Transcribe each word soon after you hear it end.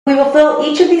We will fill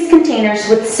each of these containers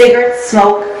with cigarette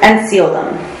smoke and seal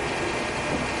them.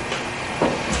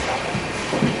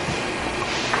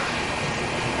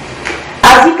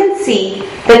 As you can see,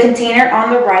 the container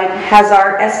on the right has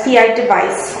our SPI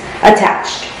device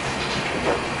attached.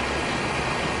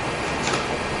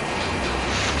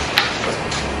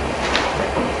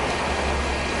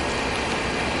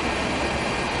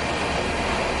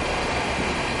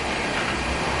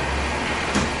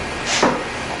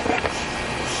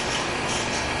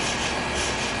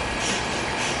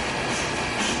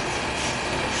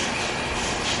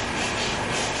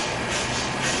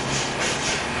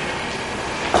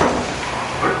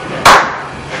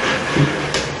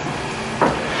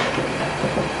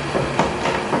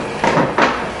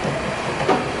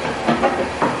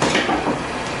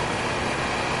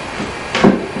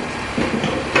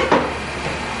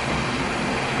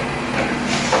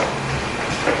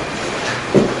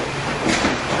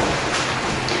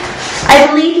 I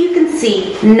believe you can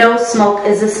see no smoke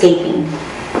is escaping.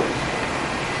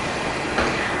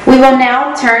 We will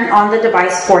now turn on the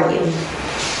device for you.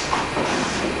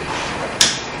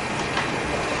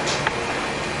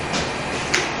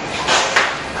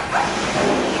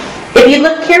 If you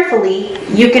look carefully,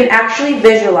 you can actually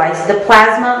visualize the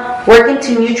plasma working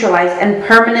to neutralize and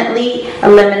permanently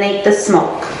eliminate the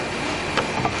smoke.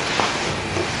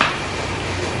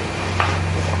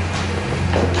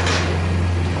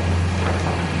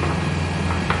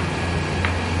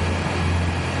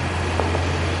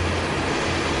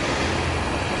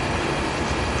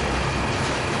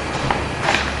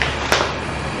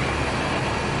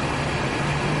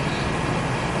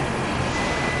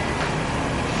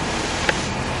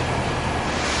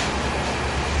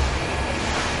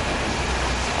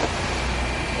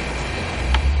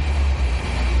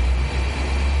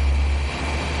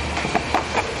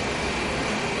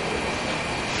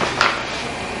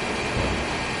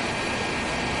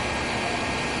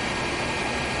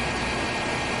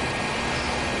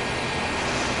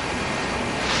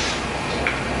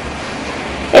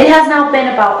 It has now been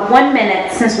about 1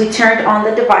 minute since we turned on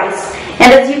the device,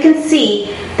 and as you can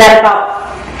see that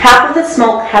about half of the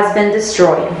smoke has been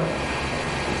destroyed.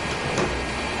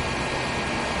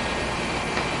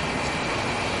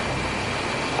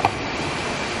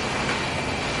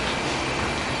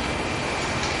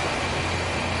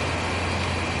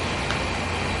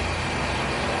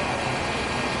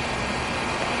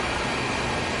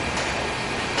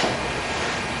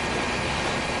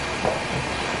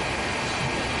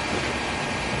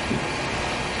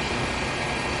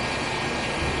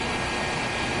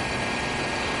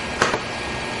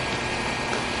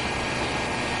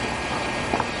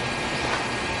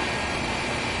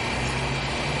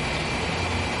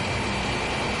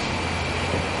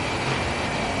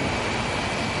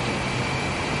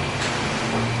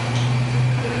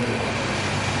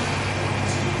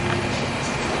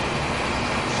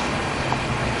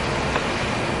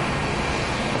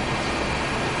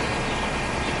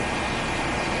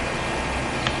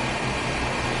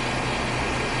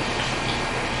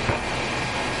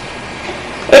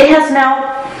 It has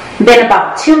now been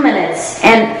about 2 minutes,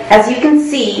 and as you can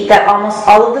see that almost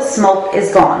all of the smoke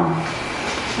is gone.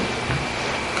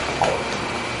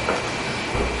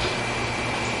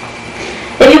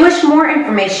 If you wish more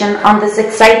information on this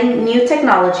exciting new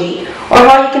technology or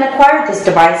how you can acquire this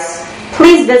device,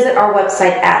 please visit our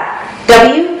website at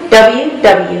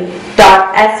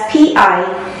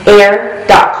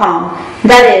www.spiair.com.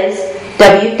 That is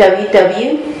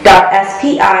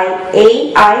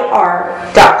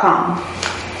www.spiair.com.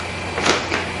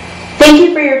 Thank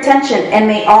you for your attention, and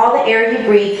may all the air you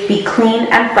breathe be clean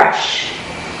and fresh.